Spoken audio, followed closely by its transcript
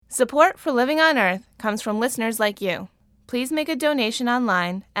Support for Living on Earth comes from listeners like you. Please make a donation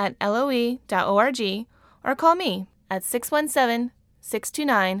online at loe.org or call me at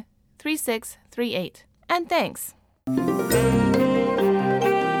 617-629-3638. And thanks.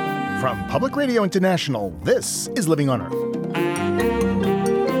 From Public Radio International, this is Living on Earth.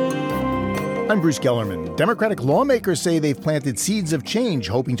 I'm Bruce Gellerman. Democratic lawmakers say they've planted seeds of change,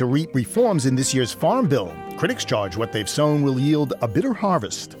 hoping to reap reforms in this year's Farm Bill. Critics charge what they've sown will yield a bitter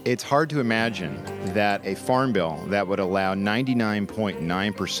harvest. It's hard to imagine that a farm bill that would allow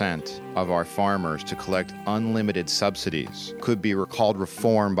 99.9% of our farmers to collect unlimited subsidies could be called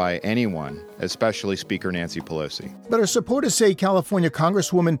reform by anyone, especially Speaker Nancy Pelosi. But her supporters say California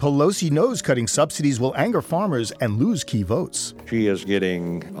Congresswoman Pelosi knows cutting subsidies will anger farmers and lose key votes. She is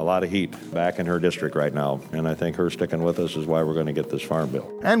getting a lot of heat back in her district right now, and I think her sticking with us is why we're going to get this farm bill.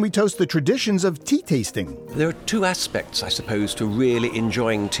 And we toast the traditions of tea tasting. There are two aspects, I suppose, to really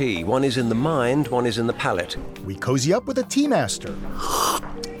enjoying tea. One is in the mind, one is in the palate. We cozy up with a tea master.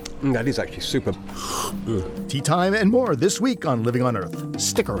 That is actually super. Tea time and more this week on Living on Earth.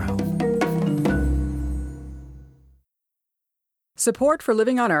 Stick around. Support for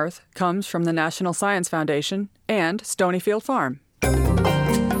Living on Earth comes from the National Science Foundation and Stonyfield Farm.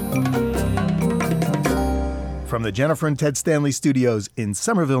 From the Jennifer and Ted Stanley studios in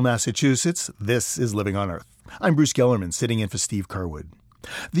Somerville, Massachusetts, this is Living on Earth. I'm Bruce Gellerman, sitting in for Steve Curwood.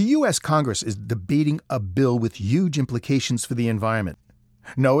 The U.S. Congress is debating a bill with huge implications for the environment.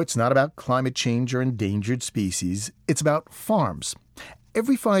 No, it's not about climate change or endangered species. It's about farms.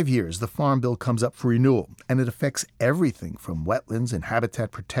 Every 5 years, the Farm Bill comes up for renewal, and it affects everything from wetlands and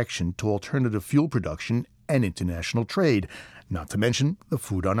habitat protection to alternative fuel production and international trade, not to mention the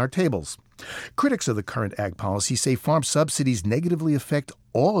food on our tables. Critics of the current ag policy say farm subsidies negatively affect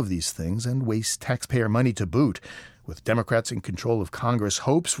all of these things and waste taxpayer money to boot. With Democrats in control of Congress,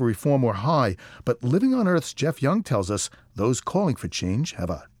 hopes for reform were high, but Living on Earth's Jeff Young tells us those calling for change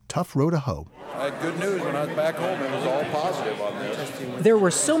have a tough row to hoe. I had good news when I was back home. It was all positive on this. There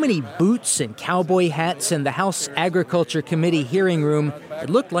were so many boots and cowboy hats in the House Agriculture Committee hearing room, it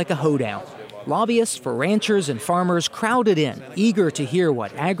looked like a hoedown. Lobbyists for ranchers and farmers crowded in, eager to hear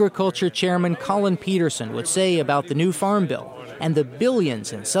what Agriculture Chairman Collin Peterson would say about the new Farm Bill and the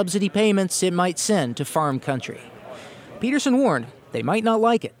billions in subsidy payments it might send to farm country. Peterson warned they might not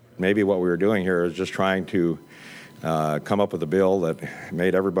like it. Maybe what we were doing here is just trying to come up with a bill that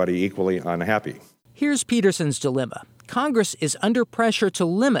made everybody equally unhappy. Here's Peterson's dilemma. Congress is under pressure to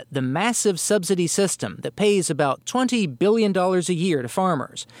limit the massive subsidy system that pays about $20 billion a year to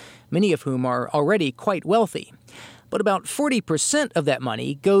farmers, many of whom are already quite wealthy. But about 40% of that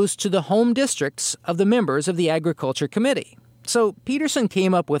money goes to the home districts of the members of the Agriculture Committee. So Peterson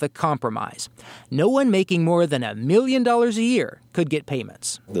came up with a compromise. No one making more than $1 million a year could get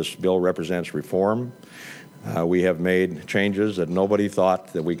payments. This bill represents reform. We have made changes that nobody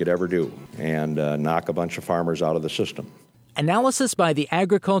thought that we could ever do and knock a bunch of farmers out of the system. Analysis by the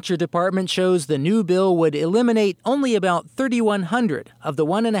Agriculture Department shows the new bill would eliminate only about 3,100 of the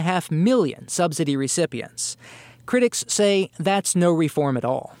 1.5 million subsidy recipients. Critics say that's no reform at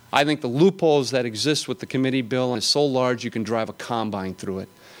all. I think the loopholes that exist with the committee bill is so large you can drive a combine through it.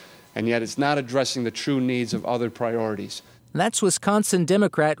 And yet it's not addressing the true needs of other priorities. That's Wisconsin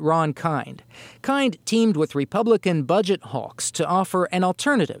Democrat Ron Kind. Kind teamed with Republican budget hawks to offer an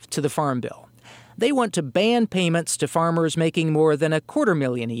alternative to the Farm Bill. They want to ban payments to farmers making more than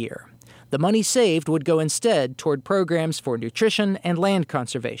 $250,000 a year. The money saved would go instead toward programs for nutrition and land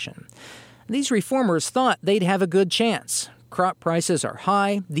conservation. These reformers thought they'd have a good chance. Crop prices are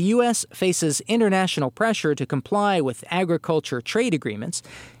high. The U.S. faces international pressure to comply with agriculture trade agreements.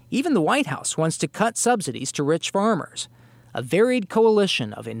 Even the White House wants to cut subsidies to rich farmers. A varied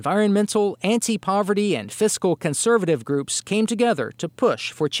coalition of environmental, anti-poverty, and fiscal conservative groups came together to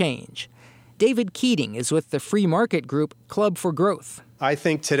push for change. David Keating is with the free market group Club for Growth. I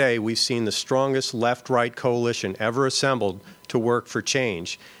think today we've seen the strongest left-right coalition ever assembled to work for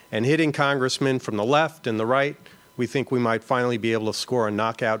change. And hitting congressmen from the left and the right, we think we might finally be able to score a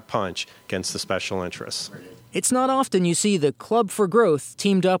knockout punch against the special interests. It's not often you see the Club for Growth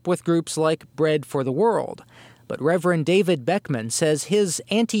teamed up with groups like Bread for the World. But Reverend David Beckman says his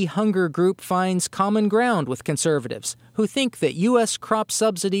anti-hunger group finds common ground with conservatives who think that U.S. crop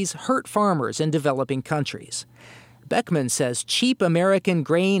subsidies hurt farmers in developing countries. Beckman says cheap American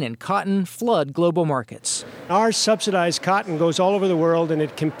grain and cotton flood global markets. Our subsidized cotton goes all over the world, and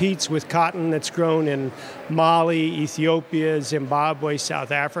it competes with cotton that's grown in Mali, Ethiopia, Zimbabwe,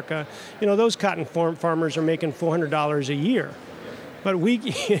 South Africa. You know, those cotton farmers are making $400 a year. But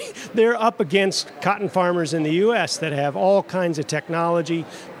they're up against cotton farmers in the U.S. that have all kinds of technology,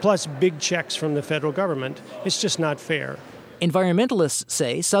 plus big checks from the federal government. It's just not fair. Environmentalists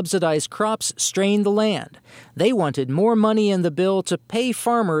say subsidized crops strain the land. They wanted more money in the bill to pay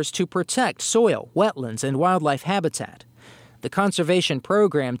farmers to protect soil, wetlands, and wildlife habitat. The conservation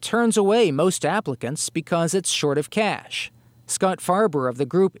program turns away most applicants because it's short of cash. Scott Farber of the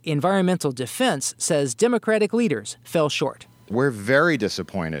group Environmental Defense says Democratic leaders fell short. We're very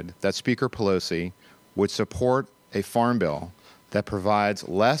disappointed that Speaker Pelosi would support a farm bill that provides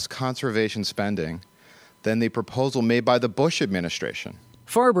less conservation spending than the proposal made by the Bush administration.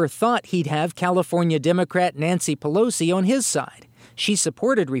 Farber thought he'd have California Democrat Nancy Pelosi on his side. She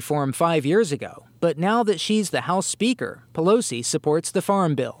supported reform 5 years ago, but now that she's the House Speaker, Pelosi supports the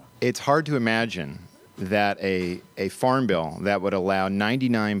farm bill. It's hard to imagine that a farm bill that would allow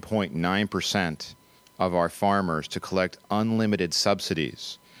 99.9% of our farmers to collect unlimited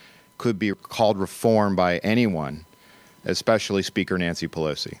subsidies could be called reform by anyone, especially Speaker Nancy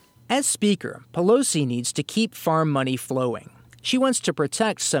Pelosi. As Speaker, Pelosi needs to keep farm money flowing. She wants to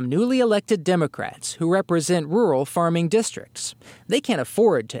protect some newly elected Democrats who represent rural farming districts. They can't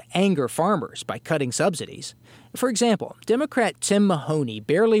afford to anger farmers by cutting subsidies. For example, Democrat Tim Mahoney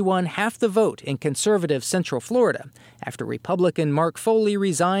barely won half the vote in conservative Central Florida after Republican Mark Foley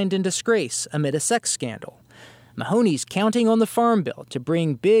resigned in disgrace amid a sex scandal. Mahoney's counting on the farm bill to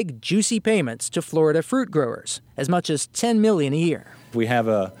bring big, juicy payments to Florida fruit growers, as much as $10 million a year. We have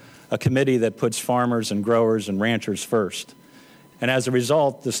a committee that puts farmers and growers and ranchers first. And as a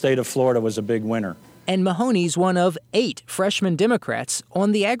result, the state of Florida was a big winner. And Mahoney's one of 8 freshman Democrats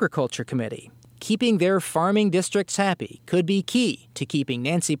on the Agriculture Committee. Keeping their farming districts happy could be key to keeping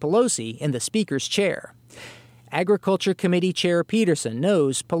Nancy Pelosi in the Speaker's chair. Agriculture Committee Chair Peterson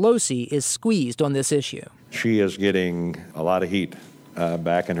knows Pelosi is squeezed on this issue. She is getting a lot of heat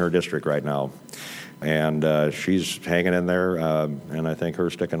back in her district right now. And she's hanging in there, and I think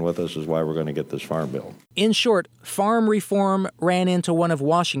her sticking with us is why we're going to get this farm bill. In short, farm reform ran into one of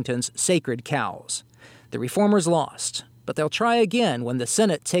Washington's sacred cows. The reformers lost, but they'll try again when the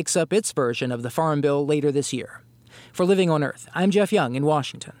Senate takes up its version of the farm bill later this year. For Living on Earth, I'm Jeff Young in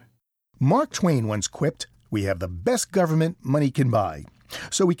Washington. Mark Twain once quipped, "We have the best government money can buy."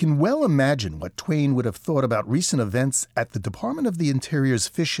 So we can well imagine what Twain would have thought about recent events at the Department of the Interior's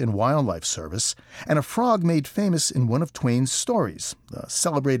Fish and Wildlife Service and a frog made famous in one of Twain's stories, the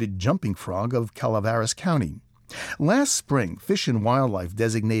celebrated jumping frog of Calaveras County. Last spring, Fish and Wildlife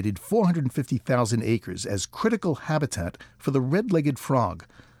designated 450,000 acres as critical habitat for the red-legged frog,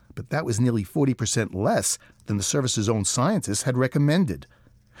 but that was nearly 40% less than the service's own scientists had recommended.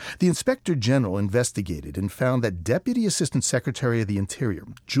 The Inspector General investigated and found that Deputy Assistant Secretary of the Interior,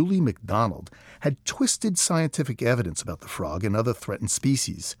 Julie McDonald, had twisted scientific evidence about the frog and other threatened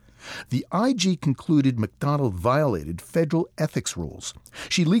species. The IG concluded McDonald violated federal ethics rules.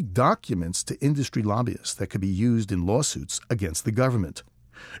 She leaked documents to industry lobbyists that could be used in lawsuits against the government.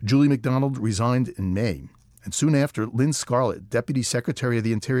 Julie McDonald resigned in May. And soon after, Lynn Scarlett, Deputy Secretary of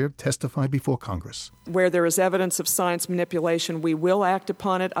the Interior, testified before Congress. Where there is evidence of science manipulation, we will act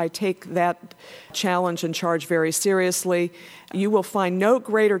upon it. I take that challenge and charge very seriously. You will find no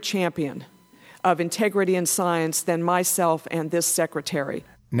greater champion of integrity in science than myself and this secretary.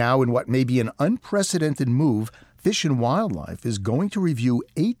 Now, in what may be an unprecedented move, Fish and Wildlife is going to review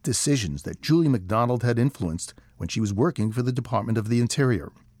 8 decisions that Julie McDonald had influenced when she was working for the Department of the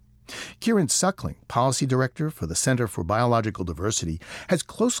Interior. Kieran Suckling, Policy Director for the Center for Biological Diversity, has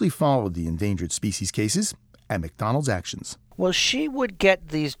closely followed the endangered species cases and McDonald's actions. Well, she would get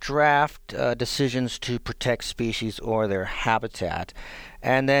these draft decisions to protect species or their habitat,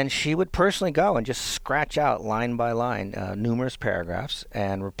 and then she would personally go and just scratch out line by line numerous paragraphs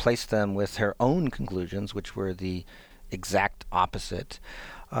and replace them with her own conclusions, which were the exact opposite.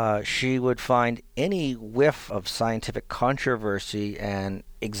 She would find any whiff of scientific controversy and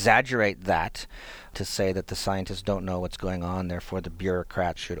exaggerate that to say that the scientists don't know what's going on, therefore the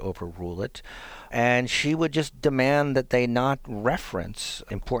bureaucrats should overrule it. And she would just demand that they not reference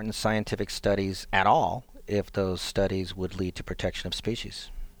important scientific studies at all if those studies would lead to protection of species.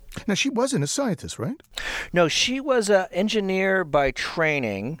 Now, she wasn't a scientist, right? No, she was an engineer by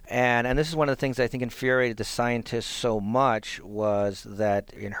training, and this is one of the things I think infuriated the scientists so much was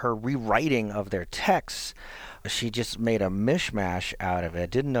that in her rewriting of their texts, she just made a mishmash out of it,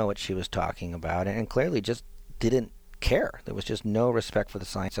 didn't know what she was talking about, and clearly just didn't care. There was just no respect for the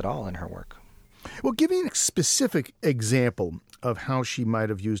science at all in her work. Well, give me a specific example of how she might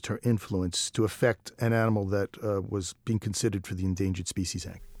have used her influence to affect an animal that was being considered for the Endangered Species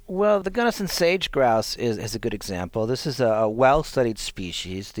Act. Well, the Gunnison sage grouse is a good example. This is a well-studied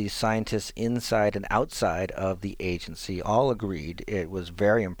species. The scientists inside and outside of the agency all agreed it was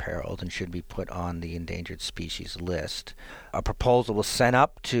very imperiled and should be put on the endangered species list. A proposal was sent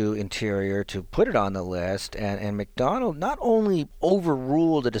up to Interior to put it on the list, and McDonald not only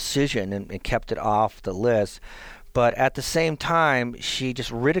overruled the decision and kept it off the list, but at the same time, she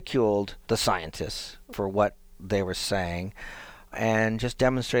just ridiculed the scientists for what they were saying, and just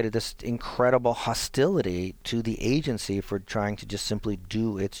demonstrated this incredible hostility to the agency for trying to just simply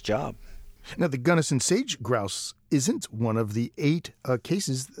do its job. Now, the Gunnison sage grouse isn't one of the 8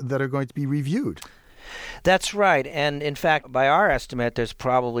 cases that are going to be reviewed. That's right. And in fact, by our estimate, there's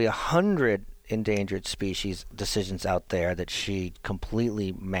probably 100 endangered species decisions out there that she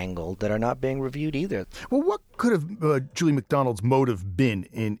completely mangled that are not being reviewed either. Well, what could have Julie McDonald's motive been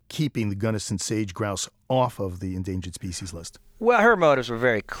in keeping the Gunnison sage grouse off of the endangered species list? Well, her motives were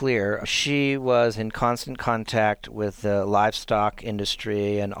very clear. She was in constant contact with the livestock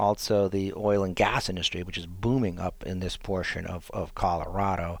industry and also the oil and gas industry, which is booming up in this portion of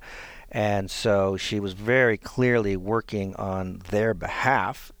Colorado. And so she was very clearly working on their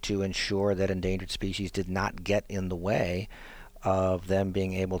behalf to ensure that endangered species did not get in the way of them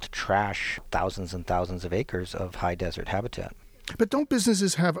being able to trash thousands and thousands of acres of high desert habitat. But don't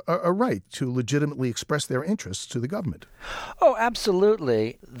businesses have a right to legitimately express their interests to the government? Oh,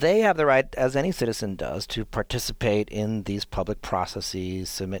 absolutely. They have the right, as any citizen does, to participate in these public processes,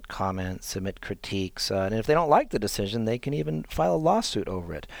 submit comments, submit critiques, and if they don't like the decision, they can even file a lawsuit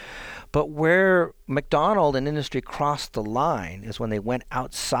over it. But where McDonald and industry crossed the line is when they went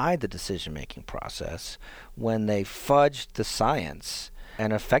outside the decision-making process, when they fudged the science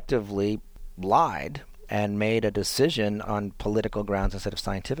and effectively lied and made a decision on political grounds instead of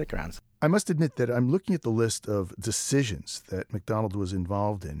scientific grounds. I must admit that I'm looking at the list of decisions that McDonald was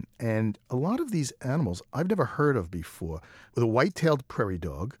involved in, and a lot of these animals I've never heard of before. The white-tailed prairie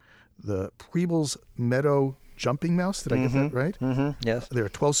dog, the Preble's meadow jumping mouse, did I get that right? Mm-hmm. Yes. There are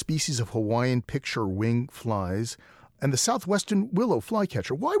 12 species of Hawaiian picture wing flies, and the southwestern willow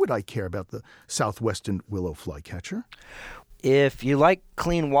flycatcher. Why would I care about the southwestern willow flycatcher? If you like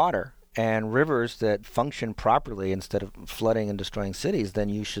clean water and rivers that function properly instead of flooding and destroying cities, then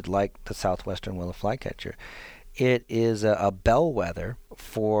you should like the southwestern willow flycatcher. It is a bellwether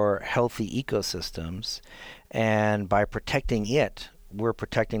for healthy ecosystems, and by protecting it, we're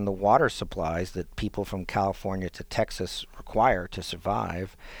protecting the water supplies that people from California to Texas require to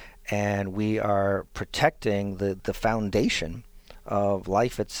survive, and we are protecting the foundation of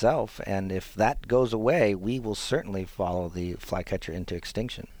life itself. And if that goes away, we will certainly follow the flycatcher into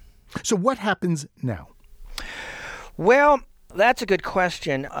extinction. So what happens now? Well, that's a good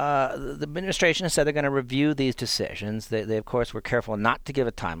question. The administration has said they're going to review these decisions. They, of course, were careful not to give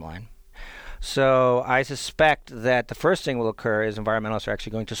a timeline. So I suspect that the first thing will occur is environmentalists are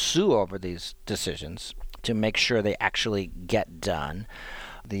actually going to sue over these decisions to make sure they actually get done.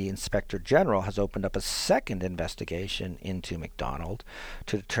 The Inspector General has opened up a second investigation into McDonald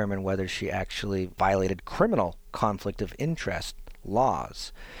to determine whether she actually violated criminal conflict of interest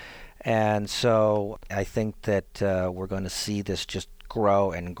laws. And so I think that we're going to see this just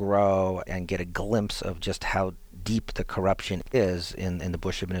grow and get a glimpse of just how deep the corruption is in the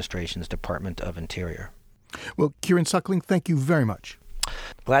Bush administration's Department of Interior. Well, Kieran Suckling, thank you very much.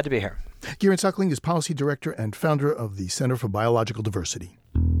 Glad to be here. Kieran Suckling is Policy Director and founder of the Center for Biological Diversity.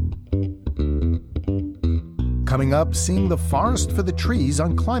 Coming up, seeing the forest for the trees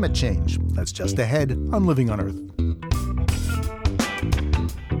on climate change. That's just ahead on Living on Earth.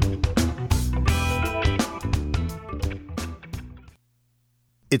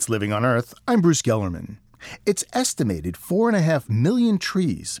 It's Living on Earth. I'm Bruce Gellerman. It's estimated 4.5 million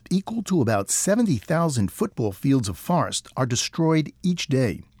trees, equal to about 70,000 football fields of forest, are destroyed each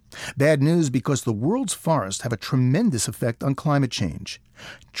day. Bad news because the world's forests have a tremendous effect on climate change.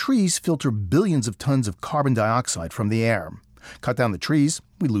 Trees filter billions of tons of carbon dioxide from the air. Cut down the trees,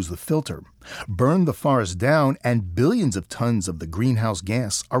 we lose the filter. Burn the forest down, and billions of tons of the greenhouse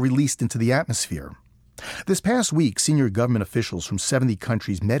gas are released into the atmosphere. This past week, senior government officials from 70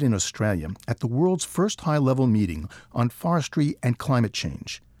 countries met in Australia at the world's first high-level meeting on forestry and climate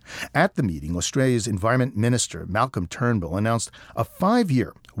change. At the meeting, Australia's Environment Minister, Malcolm Turnbull, announced a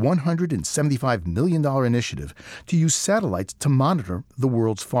 5-year, $175 million initiative to use satellites to monitor the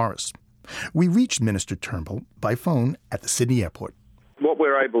world's forests. We reached Minister Turnbull by phone at the Sydney airport. What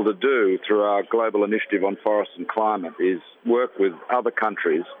we're able to do through our global initiative on forests and climate is work with other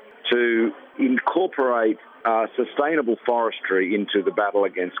countries to incorporate sustainable forestry into the battle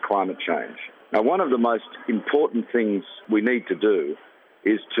against climate change. Now, one of the most important things we need to do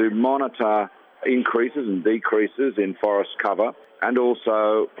is to monitor increases and decreases in forest cover and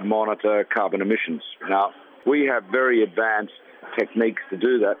also monitor carbon emissions. Now, we have very advanced techniques to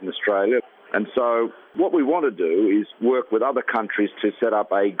do that in Australia. And so what we want to do is work with other countries to set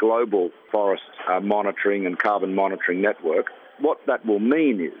up a global forest monitoring and carbon monitoring network. What that will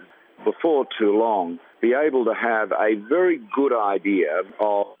mean is, before too long, be able to have a very good idea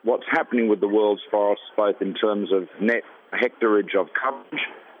of what's happening with the world's forests, both in terms of net hectareage of coverage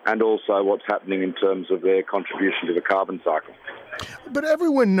and also what's happening in terms of their contribution to the carbon cycle. But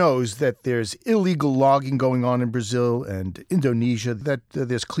everyone knows that there's illegal logging going on in Brazil and Indonesia, that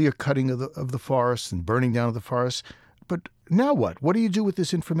there's clear cutting of the forests and burning down of the forests. But now what? What do you do with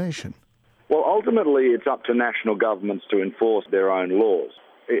this information? Well, ultimately, it's up to national governments to enforce their own laws.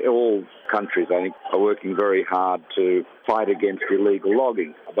 All countries, I think, are working very hard to fight against illegal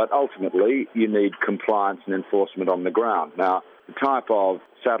logging. But ultimately, you need compliance and enforcement on the ground. Now, the type of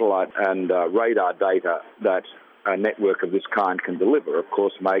satellite and radar data that a network of this kind can deliver, of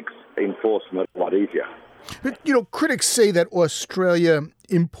course, makes enforcement a lot easier. But, critics say that Australia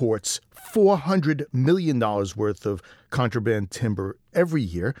imports $400 million worth of contraband timber every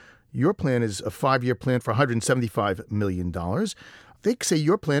year. Your plan is a 5-year plan for $175 million. They say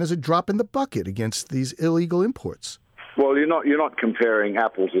your plan is a drop in the bucket against these illegal imports. Well, you're not comparing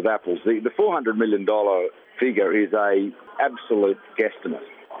apples with apples. The $400 million figure is a absolute guesstimate.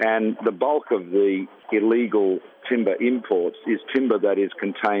 And the bulk of the illegal timber imports is timber that is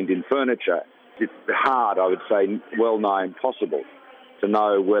contained in furniture. It's hard, I would say, well-nigh impossible to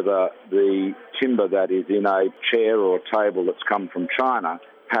know whether the timber that is in a chair or a table that's come from China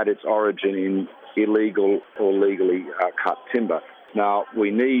had its origin in illegal or legally cut timber. Now,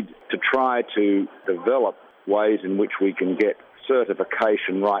 we need to try to develop ways in which we can get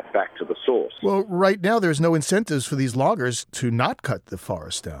certification right back to the source. Well, right now there's no incentives for these loggers to not cut the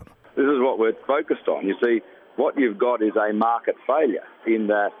forest down. This is what we're focused on. You see, what you've got is a market failure in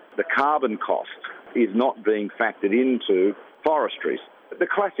that the carbon cost is not being factored into forestry. The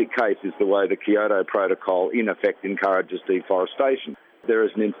classic case is the way the Kyoto Protocol in effect encourages deforestation. There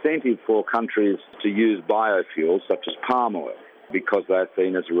is an incentive for countries to use biofuels such as palm oil because they're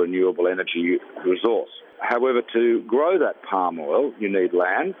seen as a renewable energy resource. However, to grow that palm oil, you need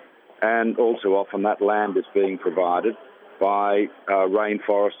land, and all too often that land is being provided by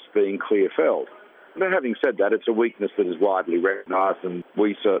rainforests being clear-felled. But having said that, it's a weakness that is widely recognised, and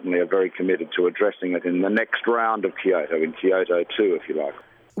we certainly are very committed to addressing it in the next round of Kyoto, in Kyoto 2, if you like.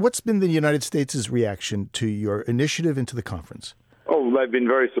 What's been the United States' reaction to your initiative and to the conference? Oh, they've been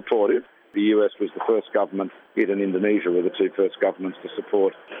very supportive. The US was the first government, it and Indonesia were the two first governments to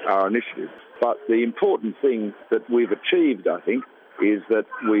support our initiative. But the important thing that we've achieved, I think, is that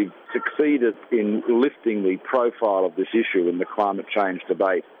we've succeeded in lifting the profile of this issue in the climate change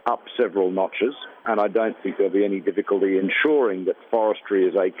debate up several notches. And I don't think there'll be any difficulty ensuring that forestry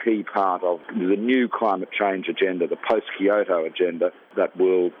is a key part of the new climate change agenda, the post-Kyoto agenda, that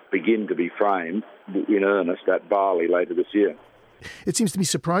will begin to be framed in earnest at Bali later this year. It seems to be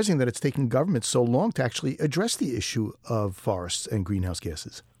surprising that it's taken governments so long to actually address the issue of forests and greenhouse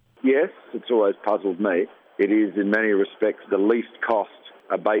gases. Yes, it's always puzzled me. It is, in many respects, the least cost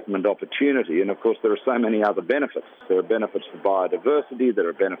abatement opportunity. And, of course, there are so many other benefits. There are benefits for biodiversity. There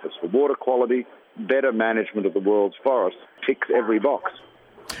are benefits for water quality. Better management of the world's forests ticks every box.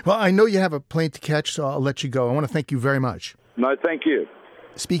 Well, I know you have a plane to catch, so I'll let you go. I want to thank you very much. No, thank you.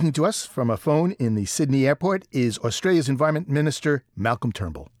 Speaking to us from a phone in the Sydney airport is Australia's Environment Minister Malcolm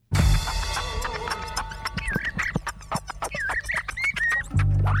Turnbull.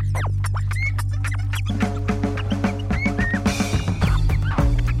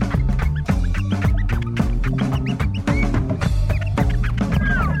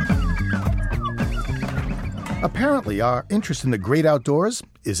 Apparently, our interest in the great outdoors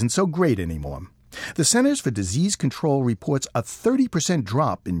isn't so great anymore. The Centers for Disease Control reports a 30%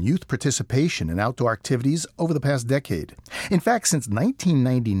 drop in youth participation in outdoor activities over the past decade. In fact, since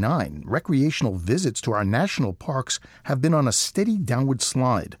 1999, recreational visits to our national parks have been on a steady downward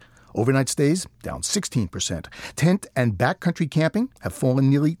slide. Overnight stays, down 16%. Tent and backcountry camping have fallen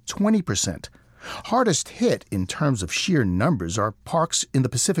nearly 20%. Hardest hit in terms of sheer numbers are parks in the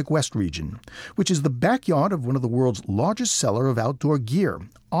Pacific West region, which is the backyard of one of the world's largest seller of outdoor gear,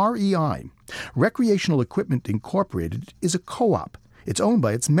 REI. Recreational Equipment Incorporated is a co-op. It's owned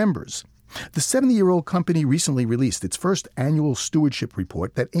by its members. The 70-year-old company recently released its first annual stewardship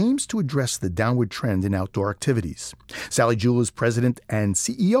report that aims to address the downward trend in outdoor activities. Sally Jewell is president and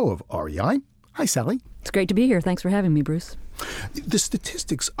CEO of REI. Hi, Sally. It's great to be here. Thanks for having me, Bruce. The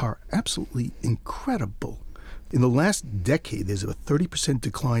statistics are absolutely incredible. In the last decade, there's a 30%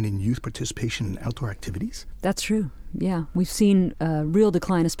 decline in youth participation in outdoor activities. That's true. Yeah, we've seen a real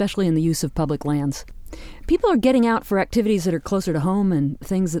decline, especially in the use of public lands. People are getting out for activities that are closer to home and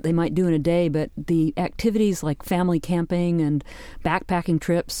things that they might do in a day, but the activities like family camping and backpacking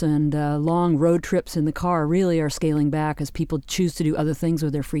trips and long road trips in the car really are scaling back as people choose to do other things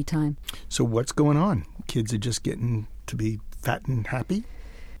with their free time. So what's going on? Kids are just getting to be fat and happy?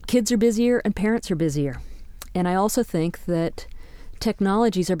 Kids are busier and parents are busier. And I also think that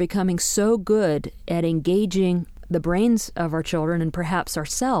technologies are becoming so good at engaging the brains of our children and perhaps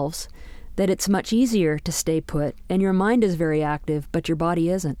ourselves that it's much easier to stay put, and your mind is very active, but your body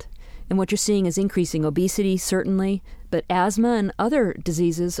isn't. And what you're seeing is increasing obesity, certainly, but asthma and other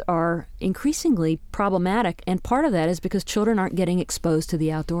diseases are increasingly problematic, and part of that is because children aren't getting exposed to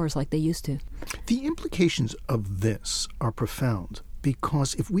the outdoors like they used to. The implications of this are profound,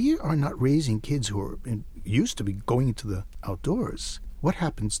 because if we are not raising kids who are used to be going into the outdoors, what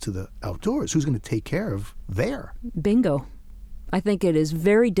happens to the outdoors? Who's going to take care of there? Bingo. I think it is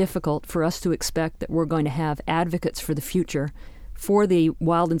very difficult for us to expect that we're going to have advocates for the future for the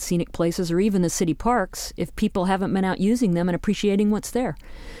wild and scenic places or even the city parks if people haven't been out using them and appreciating what's there.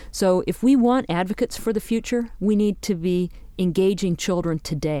 So if we want advocates for the future, we need to be engaging children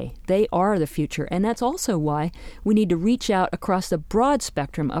today. They are the future, and that's also why we need to reach out across the broad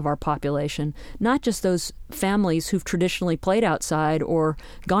spectrum of our population, not just those families who've traditionally played outside or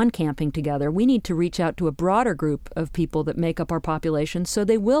gone camping together. We need to reach out to a broader group of people that make up our population so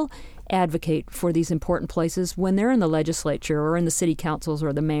they will advocate for these important places when they're in the legislature or in the city councils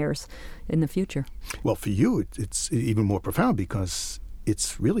or the mayors in the future. Well, for you, it's even more profound because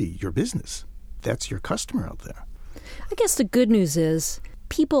it's really your business. That's your customer out there. I guess the good news is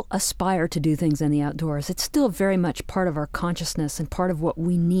people aspire to do things in the outdoors. It's still very much part of our consciousness and part of what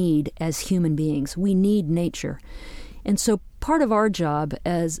we need as human beings. We need nature. And so part of our job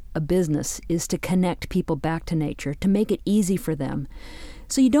as a business is to connect people back to nature, to make it easy for them.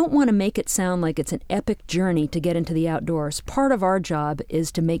 So you don't want to make it sound like it's an epic journey to get into the outdoors. Part of our job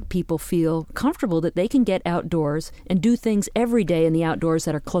is to make people feel comfortable that they can get outdoors and do things every day in the outdoors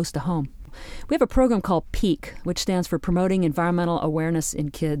that are close to home. We have a program called PEAK, which stands for Promoting Environmental Awareness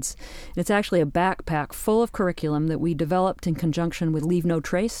in Kids. And it's actually a backpack full of curriculum that we developed in conjunction with Leave No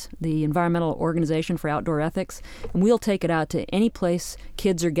Trace, the environmental organization for outdoor ethics. And we'll take it out to any place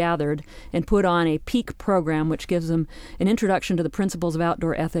kids are gathered and put on a PEAK program, which gives them an introduction to the principles of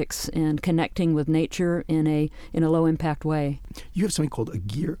outdoor ethics and connecting with nature in a low-impact way. You have something called a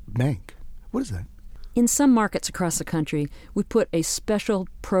gear bank. What is that? In some markets across the country, we put a special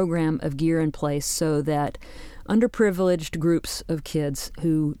program of gear in place so that underprivileged groups of kids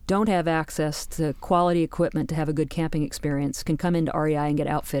who don't have access to quality equipment to have a good camping experience can come into REI and get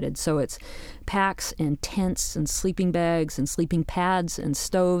outfitted. So it's packs and tents and sleeping bags and sleeping pads and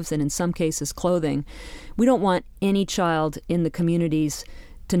stoves and in some cases clothing. We don't want any child in the communities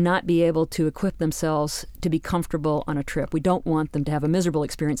to not be able to equip themselves to be comfortable on a trip. We don't want them to have a miserable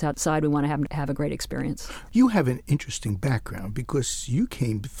experience outside. We want to have a great experience. You have an interesting background because you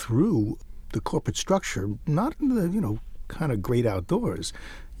came through the corporate structure, not in the, kind of great outdoors.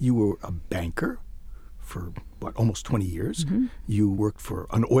 You were a banker for, almost 20 years. Mm-hmm. You worked for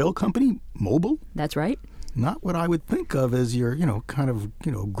an oil company, Mobil. That's right. Not what I would think of as your,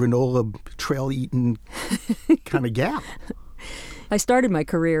 granola trail-eating kind of gal. I started my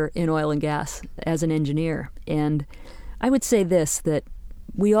career in oil and gas as an engineer, and I would say this, that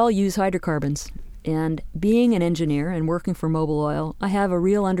we all use hydrocarbons, and being an engineer and working for Mobil Oil, I have a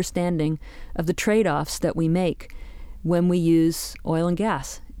real understanding of the trade-offs that we make when we use oil and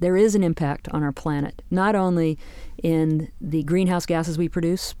gas. There is an impact on our planet, not only in the greenhouse gases we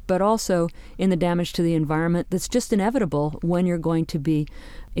produce, but also in the damage to the environment that's just inevitable when you're going to be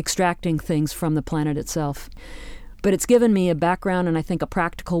extracting things from the planet itself. But it's given me a background and I think a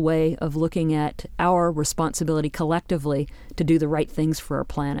practical way of looking at our responsibility collectively to do the right things for our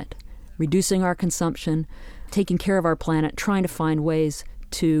planet. Reducing our consumption, taking care of our planet, trying to find ways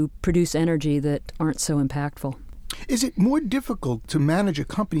to produce energy that aren't so impactful. Is it more difficult to manage a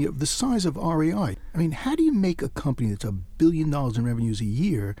company of the size of REI? I mean, how do you make a company that's $1 billion in revenues a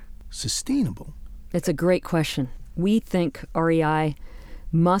year sustainable? It's a great question. We think REI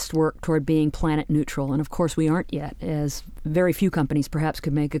must work toward being planet neutral, and of course we aren't yet, as very few companies perhaps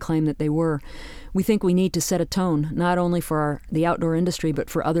could make a claim that they were. We think we need to set a tone, not only for the outdoor industry, but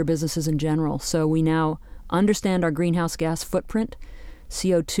for other businesses in general. So we now understand our greenhouse gas footprint,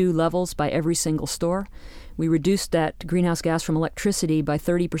 CO2 levels by every single store. We reduced that greenhouse gas from electricity by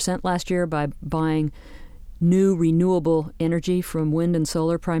 30% last year by buying new renewable energy from wind and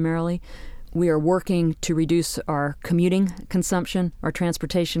solar primarily. We are working to reduce our commuting consumption, our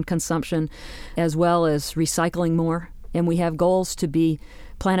transportation consumption, as well as recycling more. And we have goals to be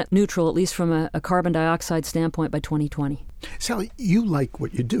planet neutral, at least from a carbon dioxide standpoint, by 2020. Sally, you like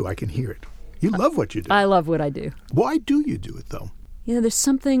what you do. I can hear it. You love what you do. I love what I do. Why do you do it, though? You know, there's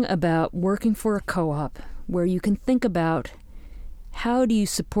something about working for a co-op where you can think about how do you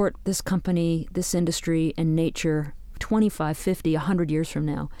support this company, this industry, and nature 25, 50, 100 years from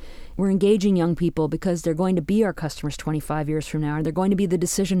now. We're engaging young people because they're going to be our customers 25 years from now, and they're going to be the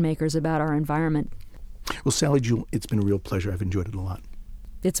decision makers about our environment. Well, Sally Jewell, it's been a real pleasure. I've enjoyed it a lot.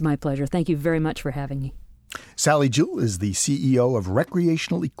 It's my pleasure. Thank you very much for having me. Sally Jewell is the CEO of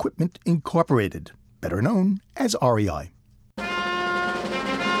Recreational Equipment Incorporated, better known as REI.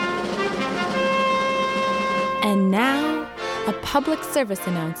 And now, a public service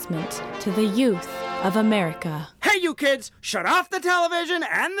announcement to the youth of America. Hey, you kids, shut off the television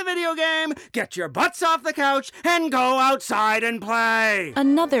and the video game, get your butts off the couch, and go outside and play.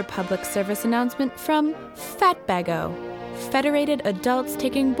 Another public service announcement from Fatbago, Federated Adults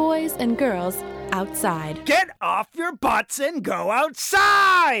Taking Boys and Girls Outside. Get off your butts and go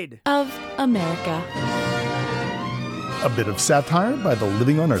outside! Of America. A bit of satire by the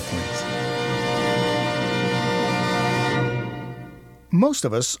Living on Earthlings. Most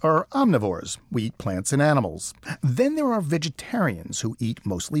of us are omnivores. We eat plants and animals. Then there are vegetarians who eat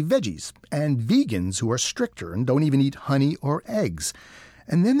mostly veggies, and vegans who are stricter and don't even eat honey or eggs.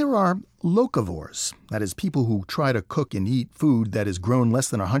 And then there are locavores, that is, people who try to cook and eat food that is grown less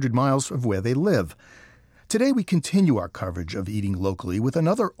than 100 miles from where they live. Today we continue our coverage of eating locally with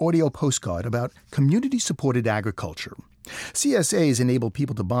another audio postcard about community-supported agriculture. CSAs enable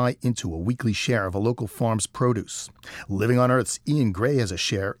people to buy into a weekly share of a local farm's produce. Living on Earth's Ian Gray has a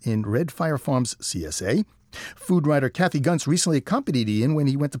share in Red Fire Farms CSA. Food writer Kathy Gunts recently accompanied Ian when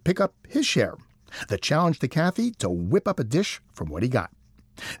he went to pick up his share. The challenge to Kathy to whip up a dish from what he got.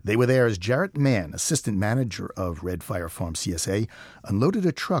 They were there as Jarrett Mann, assistant manager of Red Fire Farm CSA, unloaded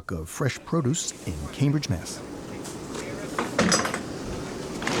a truck of fresh produce in Cambridge, Mass.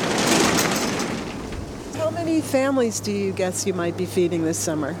 How many families do you guess you might be feeding this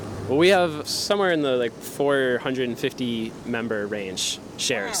summer? Well, we have somewhere in the 450 member range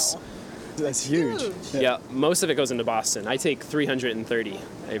shares. Wow. That's huge. Yeah, most of it goes into Boston. I take 330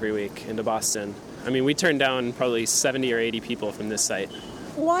 every week into Boston. I mean, we turn down probably 70 or 80 people from this site.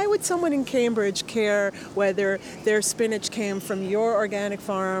 Why would someone in Cambridge care whether their spinach came from your organic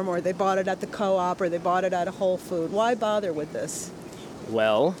farm or they bought it at the co-op or they bought it at a Whole Food? Why bother with this?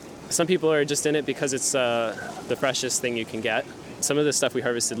 Well, some people are just in it because it's the freshest thing you can get. Some of the stuff we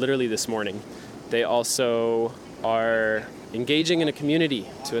harvested literally this morning. They also are engaging in a community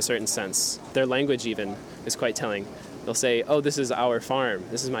to a certain sense. Their language even is quite telling. They'll say, oh, this is our farm.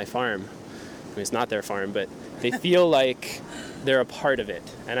 This is my farm. I mean, it's not their farm, but they feel like they're a part of it.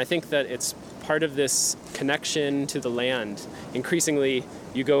 And I think that it's part of this connection to the land. Increasingly,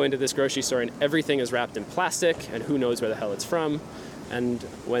 you go into this grocery store and everything is wrapped in plastic, and who knows where the hell it's from. And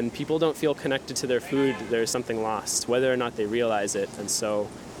when people don't feel connected to their food, there's something lost, whether or not they realize it. And so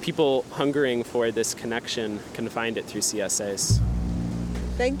people hungering for this connection can find it through CSAs.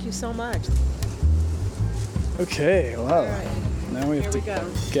 Thank you so much. Okay, wow. All right. Now we have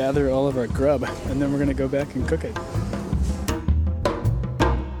to gather all of our grub, and then we're going to go back and cook it.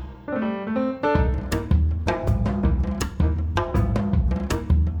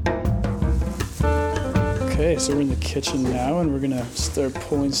 Okay, so we're in the kitchen now, and we're going to start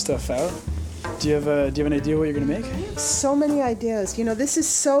pulling stuff out. Do you have an idea what you're going to make? So many ideas. You know, this is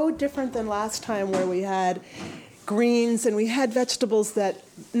so different than last time where we had greens and we had vegetables that,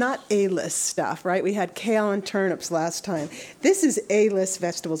 not A-list stuff, right? We had kale and turnips last time. This is A-list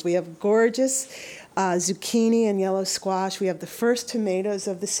vegetables. We have gorgeous zucchini and yellow squash. We have the first tomatoes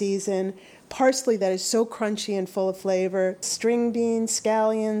of the season, parsley that is so crunchy and full of flavor, string beans,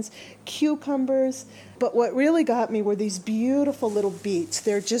 scallions, cucumbers. But what really got me were these beautiful little beets.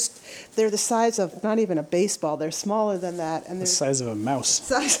 They're the size of not even a baseball. They're smaller than that. And they're the size of a mouse.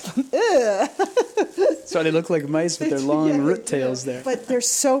 That's why they look like mice with their long root tails there. But they're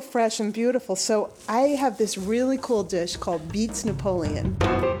so fresh and beautiful. So I have this really cool dish called Beets Napoleon.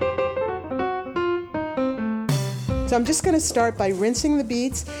 So I'm just going to start by rinsing the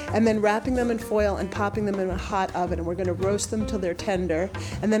beets and then wrapping them in foil and popping them in a hot oven. And we're going to roast them till they're tender.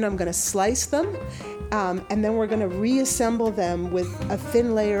 And then I'm going to slice them. And then we're going to reassemble them with a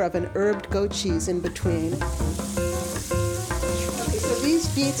thin layer of an herbed goat cheese in between. So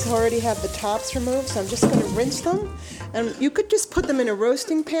these beets already have the tops removed, so I'm just going to rinse them. And you could just put them in a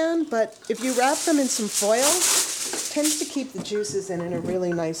roasting pan, but if you wrap them in some foil, tends to keep the juices in a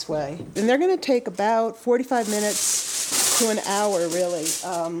really nice way. And they're going to take about 45 minutes to an hour, really,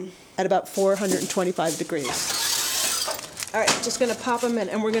 at about 425 degrees. All right, just going to pop them in,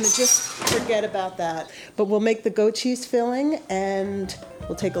 and we're going to just forget about that. But we'll make the goat cheese filling, and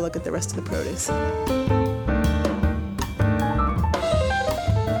we'll take a look at the rest of the produce.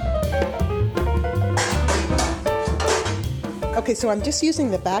 Okay, so I'm just using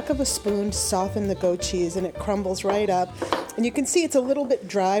the back of a spoon to soften the goat cheese, and it crumbles right up. And you can see it's a little bit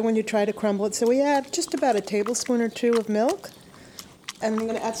dry when you try to crumble it, so we add just about a tablespoon or two of milk. And I'm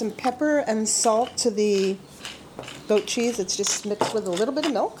going to add some pepper and salt to the goat cheese. It's just mixed with a little bit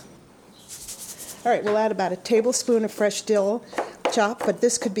of milk. All right, we'll add about a tablespoon of fresh dill chopped, but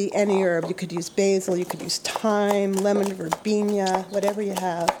this could be any herb. You could use basil, you could use thyme, lemon verbena, whatever you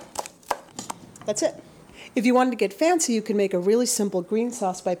have. That's it. If you wanted to get fancy, you can make a really simple green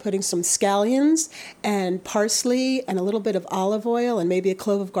sauce by putting some scallions and parsley and a little bit of olive oil and maybe a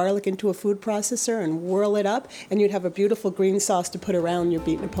clove of garlic into a food processor and whirl it up, and you'd have a beautiful green sauce to put around your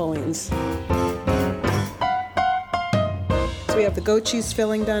beet Napoleons. So we have the goat cheese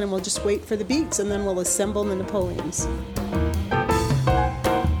filling done, and we'll just wait for the beets, and then we'll assemble the Napoleons.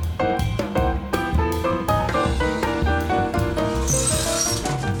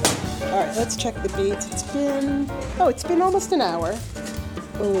 Let's check the beets. It's been almost an hour.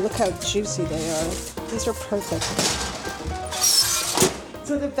 Oh, look how juicy they are. These are perfect.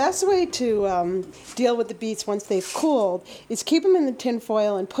 So the best way to deal with the beets once they've cooled is keep them in the tin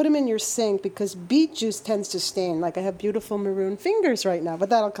foil and put them in your sink, because beet juice tends to stain. Like I have beautiful maroon fingers right now, but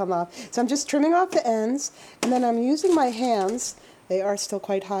that'll come off. So I'm just trimming off the ends, and then I'm using my hands. They are still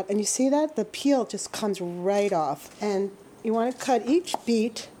quite hot. And you see that? The peel just comes right off. And you want to cut each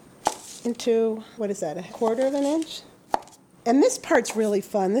beet into, a 1/4 of an inch? And this part's really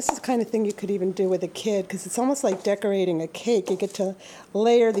fun. This is the kind of thing you could even do with a kid, because it's almost like decorating a cake. You get to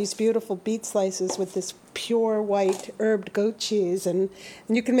layer these beautiful beet slices with this pure white herbed goat cheese. And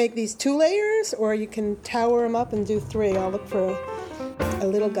you can make these 2 layers, or you can tower them up and do 3. I'll look for a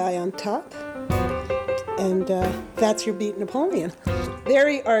little guy on top. And that's your beet Napoleon.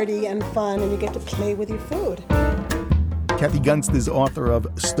 Very arty and fun, and you get to play with your food. Kathy Gunst is author of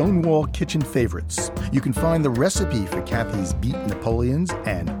Stonewall Kitchen Favorites. You can find the recipe for Kathy's beet Napoleons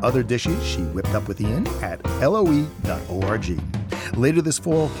and other dishes she whipped up with Ian at LOE.org. Later this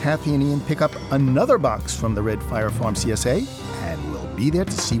fall, Kathy and Ian pick up another box from the Red Fire Farm CSA, and we'll be there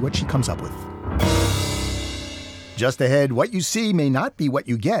to see what she comes up with. Just ahead, what you see may not be what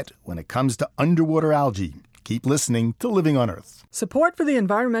you get when it comes to underwater algae. Keep listening to Living on Earth. Support for the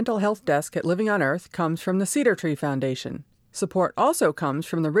Environmental Health Desk at Living on Earth comes from the Cedar Tree Foundation. Support also comes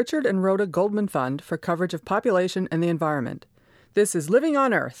from the Richard and Rhoda Goldman Fund for coverage of population and the environment. This is Living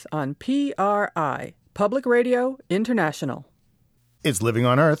on Earth on PRI, Public Radio International. It's Living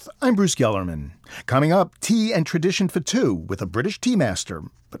on Earth. I'm Bruce Gellerman. Coming up, tea and tradition for 2 with a British tea master.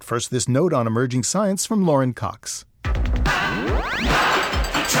 But first, this note on emerging science from Lauren Cox.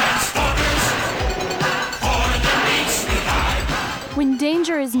 When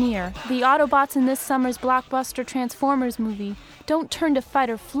danger is near, the Autobots in this summer's blockbuster Transformers movie don't turn to fight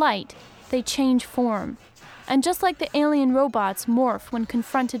or flight, they change form. And just like the alien robots morph when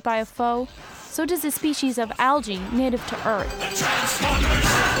confronted by a foe, so does a species of algae native to Earth.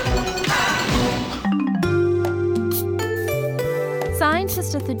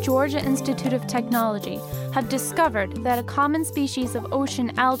 Scientists at the Georgia Institute of Technology have discovered that a common species of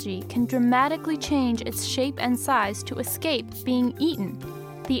ocean algae can dramatically change its shape and size to escape being eaten.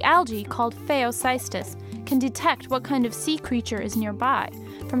 The algae, called Phaeocystis, can detect what kind of sea creature is nearby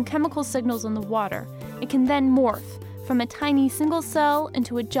from chemical signals in the water. It can then morph from a tiny single cell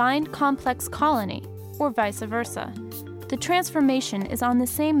into a giant complex colony, or vice versa. The transformation is on the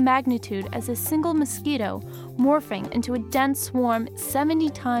same magnitude as a single mosquito morphing into a dense swarm 70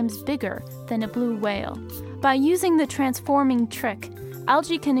 times bigger than a blue whale. By using the transforming trick,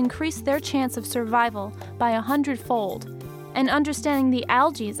 algae can increase their chance of survival by 100-fold, and understanding the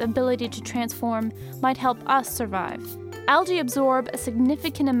algae's ability to transform might help us survive. Algae absorb a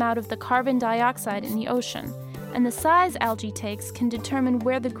significant amount of the carbon dioxide in the ocean, and the size algae takes can determine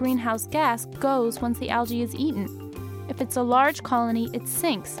where the greenhouse gas goes once the algae is eaten. If it's a large colony, it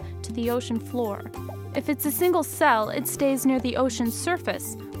sinks to the ocean floor. If it's a single cell, it stays near the ocean's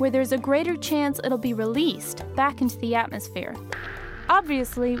surface, where there's a greater chance it'll be released back into the atmosphere.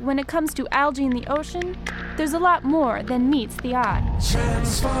 Obviously, when it comes to algae in the ocean, there's a lot more than meets the eye.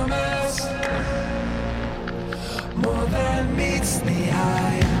 Transformers, more than meets the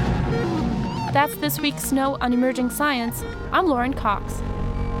eye. That's this week's Note on Emerging Science. I'm Lauren Cox.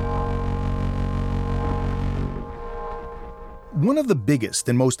 One of the biggest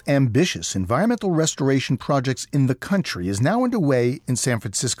and most ambitious environmental restoration projects in the country is now underway in San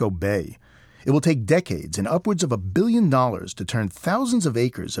Francisco Bay. It will take decades and upwards of $1 billion to turn thousands of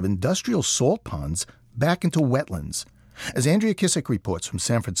acres of industrial salt ponds back into wetlands. As Andrea Kissick reports from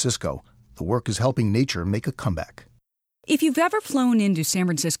San Francisco, the work is helping nature make a comeback. If you've ever flown into San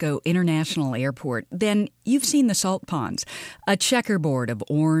Francisco International Airport, then you've seen the salt ponds, a checkerboard of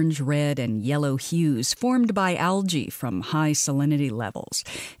orange, red, and yellow hues formed by algae from high salinity levels.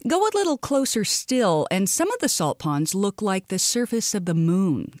 Go a little closer still, and some of the salt ponds look like the surface of the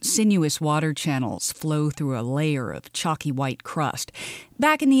moon. Sinuous water channels flow through a layer of chalky white crust.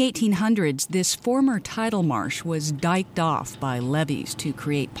 Back in the 1800s, this former tidal marsh was diked off by levees to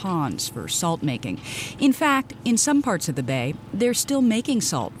create ponds for salt making. In fact, in some parts of the bay, they're still making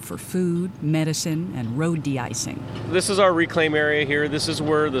salt for food, medicine, and road de-icing. This is our reclaim area here. This is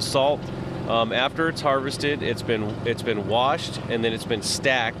where the salt, after it's harvested, it's been washed and then it's been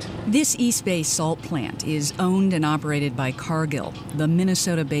stacked. This East Bay salt plant is owned and operated by Cargill, the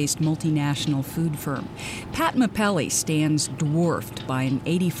Minnesota-based multinational food firm. Pat Mapelli stands dwarfed by an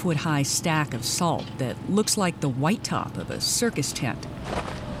 80-foot-high stack of salt that looks like the white top of a circus tent.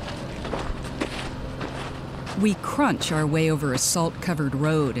 We crunch our way over a salt-covered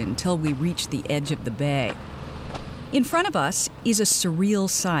road until we reach the edge of the bay. In front of us is a surreal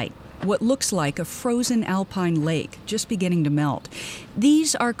sight, what looks like a frozen alpine lake just beginning to melt.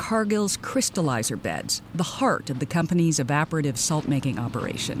 These are Cargill's crystallizer beds, the heart of the company's evaporative salt-making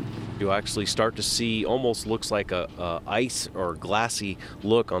operation. You actually start to see almost looks like a ice or glassy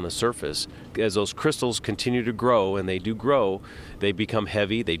look on the surface. As those crystals continue to grow, and they do grow, they become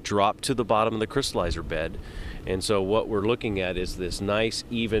heavy, they drop to the bottom of the crystallizer bed. And so what we're looking at is this nice,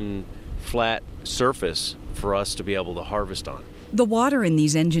 even, flat surface for us to be able to harvest on. The water in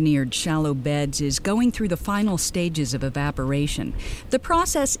these engineered shallow beds is going through the final stages of evaporation. The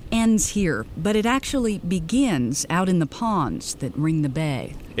process ends here, but it actually begins out in the ponds that ring the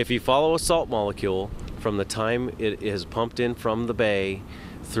bay. If you follow a salt molecule from the time it is pumped in from the bay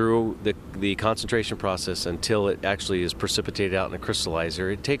through the concentration process until it actually is precipitated out in a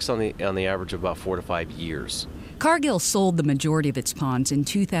crystallizer, it takes on the average of about 4 to 5 years. Cargill sold the majority of its ponds in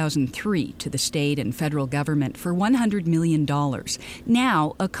 2003 to the state and federal government for $100 million.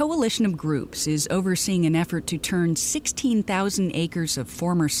 Now, a coalition of groups is overseeing an effort to turn 16,000 acres of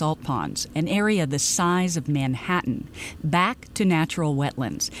former salt ponds, an area the size of Manhattan, back to natural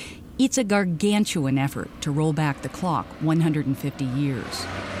wetlands. It's a gargantuan effort to roll back the clock 150 years.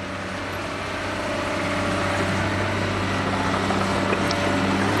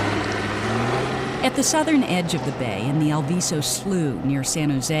 At the southern edge of the bay, in the Alviso Slough near San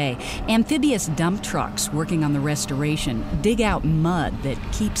Jose, amphibious dump trucks working on the restoration dig out mud that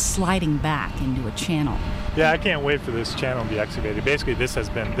keeps sliding back into a channel. Yeah, I can't wait for this channel to be excavated. Basically, this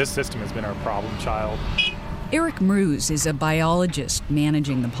system has been our problem child. Eric Mruz is a biologist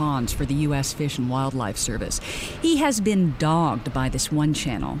managing the ponds for the U.S. Fish and Wildlife Service. He has been dogged by this one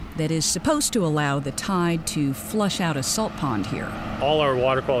channel that is supposed to allow the tide to flush out a salt pond here. All our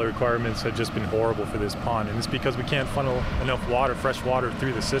water quality requirements have just been horrible for this pond, and it's because we can't funnel enough water, fresh water,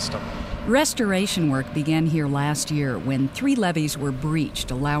 through the system. Restoration work began here last year when 3 levees were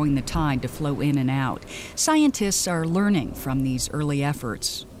breached, allowing the tide to flow in and out. Scientists are learning from these early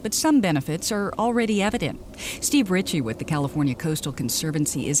efforts, but some benefits are already evident. Steve Ritchie with the California Coastal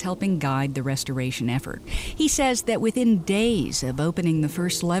Conservancy is helping guide the restoration effort. He says that within days of opening the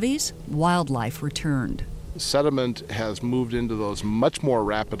first levees, wildlife returned. Sediment has moved into those much more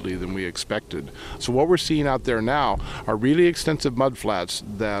rapidly than we expected. So what we're seeing out there now are really extensive mudflats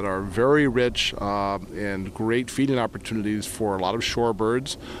that are very rich and great feeding opportunities for a lot of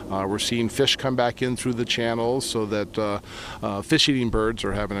shorebirds. We're seeing fish come back in through the channels so that fish-eating birds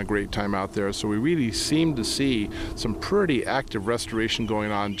are having a great time out there. So we really seem to see some pretty active restoration going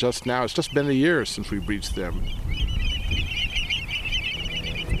on just now. It's just been a year since we breached them.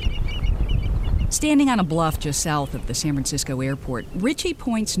 Standing on a bluff just south of the San Francisco airport, Ritchie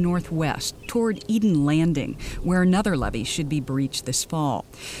points northwest toward Eden Landing, where another levee should be breached this fall.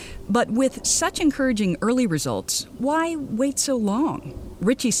 But with such encouraging early results, why wait so long?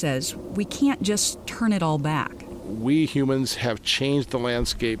 Ritchie says we can't just turn it all back. We humans have changed the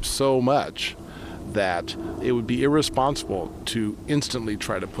landscape so much that it would be irresponsible to instantly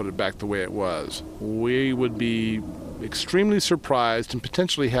try to put it back the way it was. We would be extremely surprised and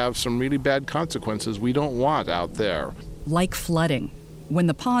potentially have some really bad consequences we don't want out there. Like flooding. When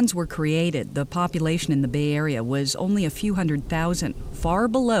the ponds were created, the population in the Bay Area was only a few 100,000, far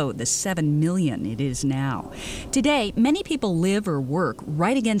below the 7 million it is now. Today, many people live or work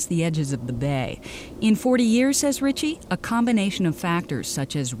right against the edges of the bay. In 40 years, says Richie, a combination of factors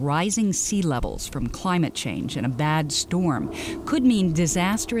such as rising sea levels from climate change and a bad storm could mean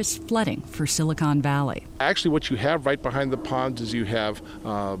disastrous flooding for Silicon Valley. Actually, what you have right behind the ponds is you have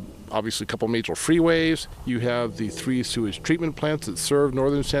obviously a couple major freeways, you have the 3 sewage treatment plants that serve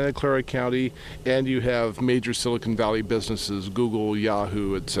northern Santa Clara County, and you have major Silicon Valley businesses, Google,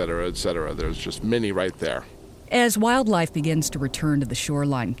 Yahoo, et cetera, et cetera. There's just many right there. As wildlife begins to return to the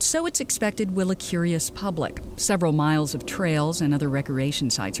shoreline, so it's expected will a curious public. Several miles of trails and other recreation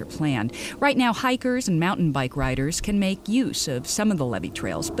sites are planned. Right now, hikers and mountain bike riders can make use of some of the levee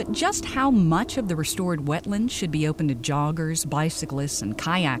trails, but just how much of the restored wetlands should be open to joggers, bicyclists, and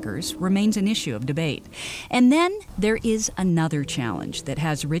kayakers remains an issue of debate. And then there is another challenge that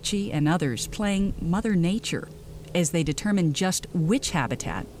has Richie and others playing Mother Nature as they determine just which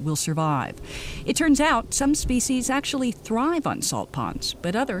habitat will survive. It turns out some species actually thrive on salt ponds,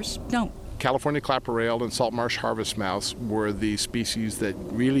 but others don't. California clapper rail and salt marsh harvest mouse were the species that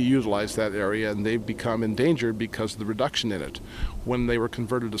really utilized that area, and they've become endangered because of the reduction in it. When they were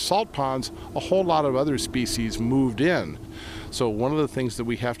converted to salt ponds, a whole lot of other species moved in. So one of the things that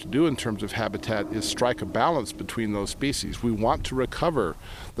we have to do in terms of habitat is strike a balance between those species. We want to recover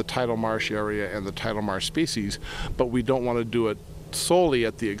the tidal marsh area and the tidal marsh species, but we don't want to do it solely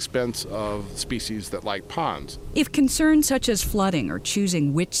at the expense of species that like ponds. If concerns such as flooding or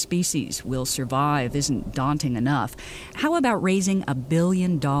choosing which species will survive isn't daunting enough, how about raising $1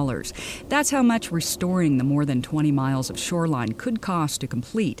 billion? That's how much restoring the more than 20 miles of shoreline could cost to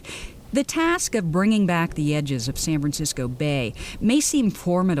complete. The task of bringing back the edges of San Francisco Bay may seem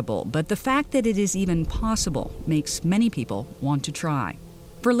formidable, but the fact that it is even possible makes many people want to try.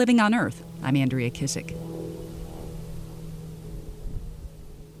 For Living on Earth, I'm Andrea Kissick.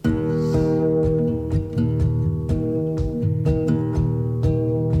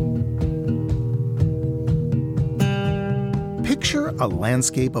 Picture a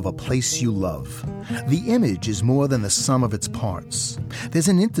landscape of a place you love. The image is more than the sum of its parts. There's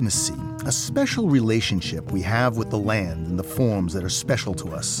an intimacy, a special relationship we have with the land and the forms that are special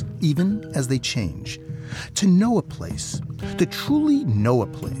to us, even as they change. To know a place, to truly know a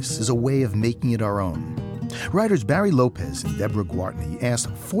place, is a way of making it our own. Writers Barry Lopez and Deborah Gwartney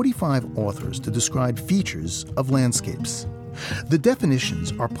asked 45 authors to describe features of landscapes. The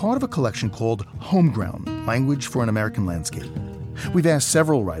definitions are part of a collection called Homeground, Language for an American Landscape. We've asked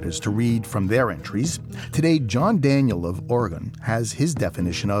several writers to read from their entries. Today, John Daniel of Oregon has his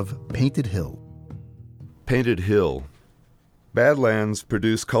definition of painted hill. Painted hill. Badlands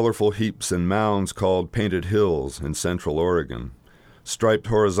produce colorful heaps and mounds called painted hills in central Oregon, striped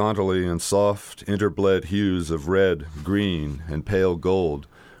horizontally in soft, interbled hues of red, green, and pale gold,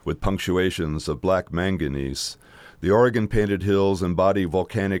 with punctuations of black manganese. The Oregon painted hills embody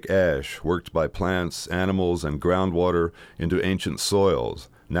volcanic ash worked by plants, animals, and groundwater into ancient soils,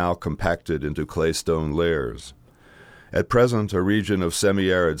 now compacted into claystone layers. At present, a region of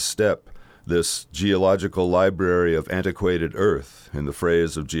semi-arid steppe, this geological library of antiquated earth, in the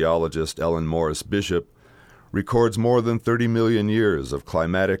phrase of geologist Ellen Morris Bishop, records more than 30 million years of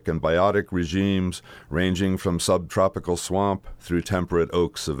climatic and biotic regimes ranging from subtropical swamp through temperate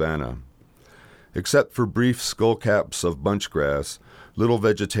oak savanna. Except for brief skullcaps of bunchgrass, little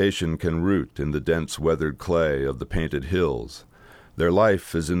vegetation can root in the dense weathered clay of the painted hills. Their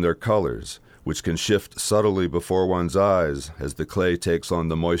life is in their colors, which can shift subtly before one's eyes as the clay takes on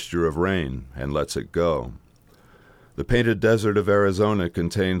the moisture of rain and lets it go. The painted desert of Arizona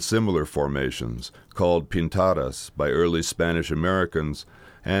contains similar formations, called pintadas by early Spanish Americans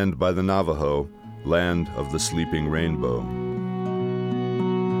and by the Navajo, land of the sleeping rainbow.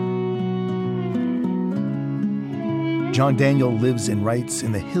 John Daniel lives and writes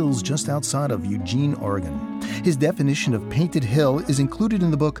in the hills just outside of Eugene, Oregon. His definition of painted hill is included in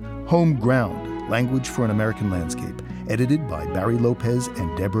the book Home Ground, Language for an American Landscape, edited by Barry Lopez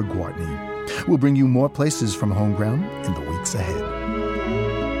and Deborah Gwartney. We'll bring you more places from Home Ground in the weeks ahead.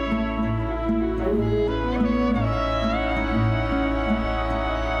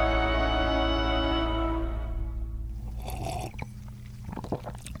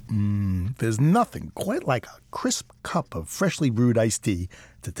 There's nothing quite like a crisp cup of freshly brewed iced tea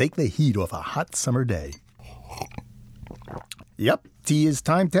to take the heat off a hot summer day. Yep, tea is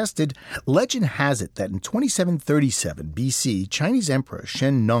time-tested. Legend has it that in 2737 BC, Chinese Emperor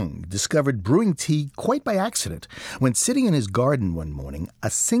Shen Nung discovered brewing tea quite by accident. When sitting in his garden one morning, a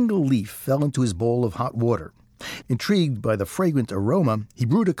single leaf fell into his bowl of hot water. Intrigued by the fragrant aroma, he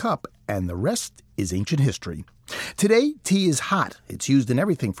brewed a cup, and the rest is ancient history. Today, tea is hot. It's used in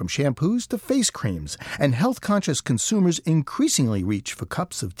everything from shampoos to face creams, and health-conscious consumers increasingly reach for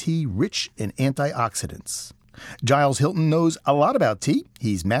cups of tea rich in antioxidants. Giles Hilton knows a lot about tea.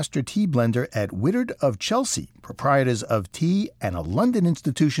 He's master tea blender at Whittard of Chelsea, proprietors of tea and a London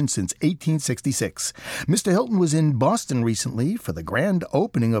institution since 1866. Mr. Hilton was in Boston recently for the grand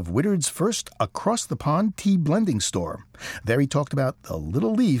opening of Whittard's first across-the-pond tea blending store. There he talked about the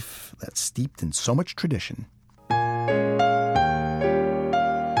little leaf that's steeped in so much tradition.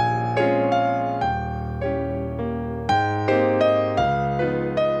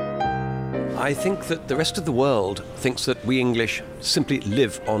 I think that the rest of the world thinks that we English simply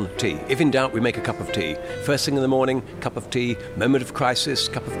live on tea. If in doubt, we make a cup of tea. First thing in the morning, cup of tea. Moment of crisis,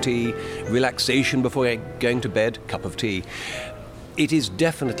 cup of tea. Relaxation before going to bed, cup of tea. It is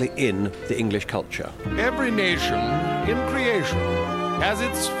definitely in the English culture. Every nation in creation has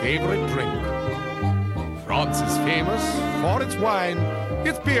its favorite drink. France is famous for its wine,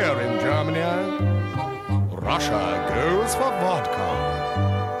 its beer in Germany. Russia goes for vodka.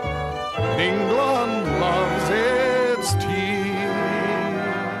 England loves its tea.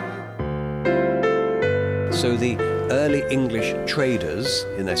 So the early English traders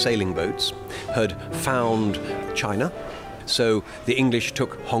in their sailing boats had found China. So the English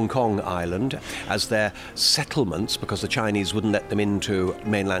took Hong Kong Island as their settlements because the Chinese wouldn't let them into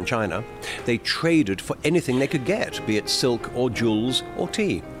mainland China. They traded for anything they could get, be it silk or jewels or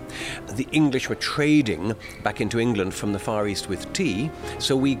tea. The English were trading back into England from the Far East with tea,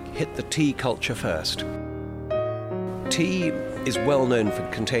 so we hit the tea culture first. Tea is well known for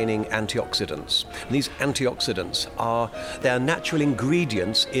containing antioxidants. And these antioxidants they are natural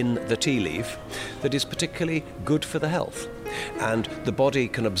ingredients in the tea leaf that is particularly good for the health. And the body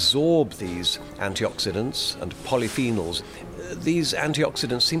can absorb these antioxidants and polyphenols. These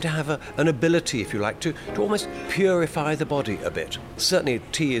antioxidants seem to have an ability, if you like, to almost purify the body a bit. Certainly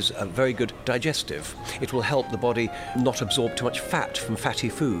tea is a very good digestive. It will help the body not absorb too much fat from fatty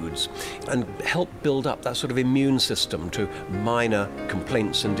foods and help build up that sort of immune system to minor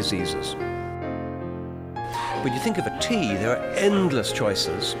complaints and diseases. When you think of a tea, there are endless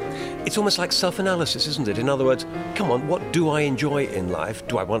choices. It's almost like self-analysis, isn't it? In other words, come on, what do I enjoy in life?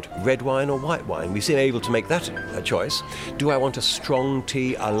 Do I want red wine or white wine? We seem able to make that a choice. Do I want a strong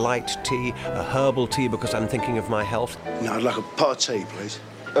tea, a light tea, a herbal tea because I'm thinking of my health? No, I'd like a pot of tea, please.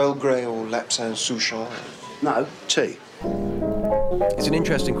 Earl Grey or Lapsang Souchong? No, tea. It's an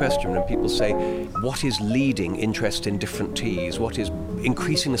interesting question when people say, what is leading interest in different teas? What is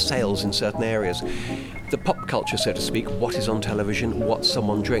increasing the sales in certain areas? The pop culture, so to speak, what is on television, what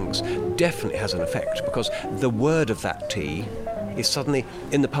someone drinks, definitely has an effect because the word of that tea is suddenly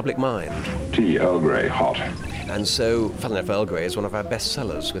in the public mind. Tea Earl Grey hot. And so, funnily enough, Earl Grey is one of our best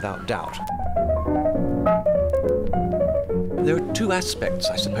sellers, without doubt. There are two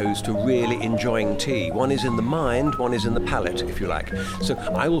aspects, I suppose, to really enjoying tea. One is in the mind, one is in the palate, if you like. So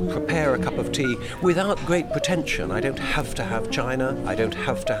I will prepare a cup of tea without great pretension. I don't have to have china. I don't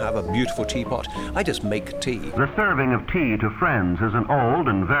have to have a beautiful teapot. I just make tea. The serving of tea to friends is an old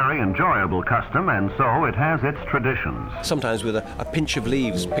and very enjoyable custom, and so it has its traditions. Sometimes with a pinch of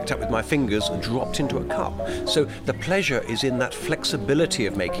leaves picked up with my fingers and dropped into a cup. So the pleasure is in that flexibility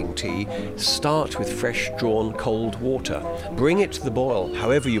of making tea. Start with fresh drawn cold water. Bring it to the boil,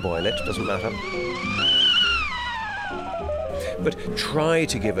 however you boil it, doesn't matter. But try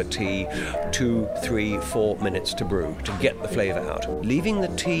to give a tea 2, 3, 4 minutes to brew to get the flavour out. Leaving the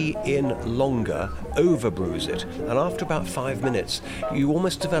tea in longer overbrews it, and after about 5 minutes you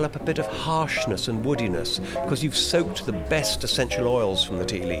almost develop a bit of harshness and woodiness because you've soaked the best essential oils from the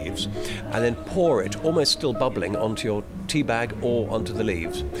tea leaves and then pour it, almost still bubbling, onto your tea bag or onto the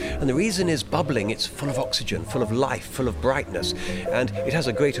leaves. And the reason is bubbling, it's full of oxygen, full of life, full of brightness, and it has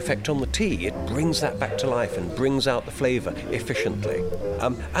a great effect on the tea. It brings that back to life and brings out the flavour efficiently.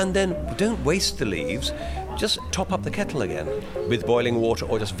 And then don't waste the leaves. Just top up the kettle again with boiling water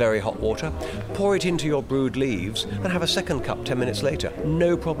or just very hot water. Pour it into your brewed leaves and have a second cup 10 minutes later.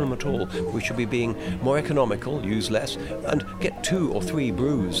 No problem at all. We should be being more economical, use less, and get 2 or 3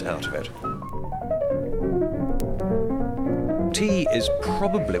 brews out of it. Tea is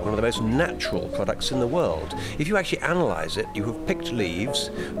probably one of the most natural products in the world. If you actually analyse it, you have picked leaves,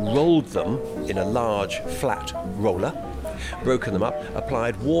 rolled them in a large flat roller, broken them up,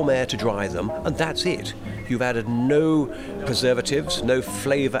 applied warm air to dry them, and that's it. You've added no preservatives, no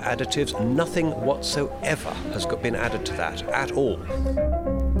flavour additives, nothing whatsoever has been added to that at all.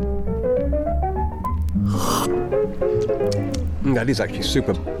 That is actually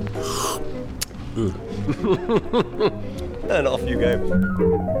super. And off you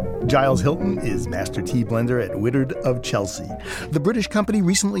go. Giles Hilton is master tea blender at Whittard of Chelsea. The British company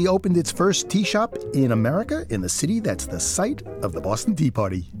recently opened its first tea shop in America in the city that's the site of the Boston Tea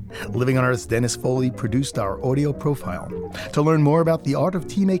Party. Living on Earth's Dennis Foley produced our audio profile. To learn more about the art of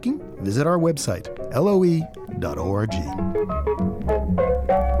tea making, visit our website, loe.org.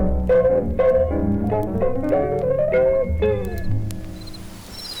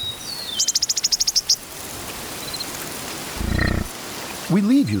 We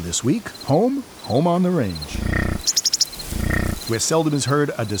leave you this week home on the range, where seldom is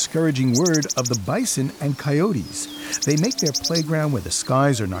heard a discouraging word of the bison and coyotes. They make their playground where the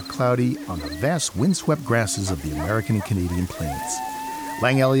skies are not cloudy on the vast windswept grasses of the American and Canadian plains.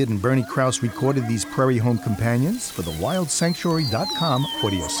 Lang Elliott and Bernie Krause recorded these prairie home companions for the WildSanctuary.com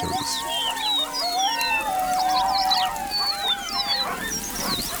audio series.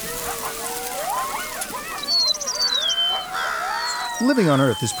 Living on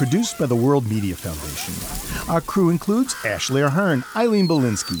Earth is produced by the World Media Foundation. Our crew includes Ashley Ahern, Eileen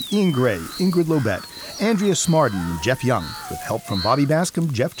Belinsky, Ian Gray, Ingrid Lobet, Andrea Smarden, and Jeff Young, with help from Bobby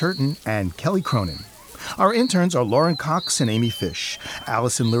Bascom, Jeff Turton, and Kelly Cronin. Our interns are Lauren Cox and Amy Fish.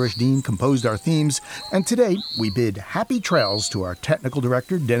 Allison Lirish-Dean composed our themes, and today we bid happy trails to our technical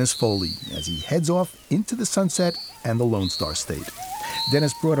director, Dennis Foley, as he heads off into the sunset and the Lone Star State.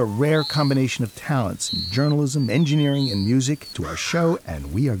 Dennis brought a rare combination of talents in journalism, engineering, and music to our show,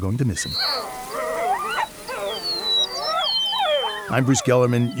 and we are going to miss him. I'm Bruce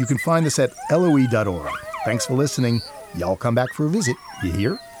Gellerman. You can find us at loe.org. Thanks for listening. Y'all come back for a visit. You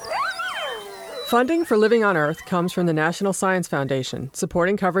hear? Funding for Living on Earth comes from the National Science Foundation,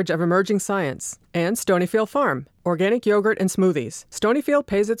 supporting coverage of emerging science, and Stonyfield Farm, organic yogurt and smoothies. Stonyfield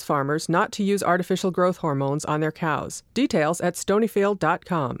pays its farmers not to use artificial growth hormones on their cows. Details at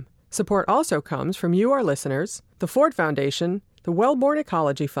stonyfield.com. Support also comes from you, our listeners, the Ford Foundation, the Wellborn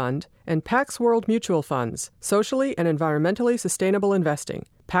Ecology Fund, and Pax World Mutual Funds, socially and environmentally sustainable investing.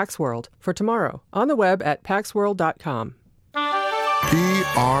 Pax World, for tomorrow. On the web at paxworld.com.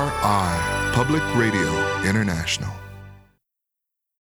 PRI, Public Radio International.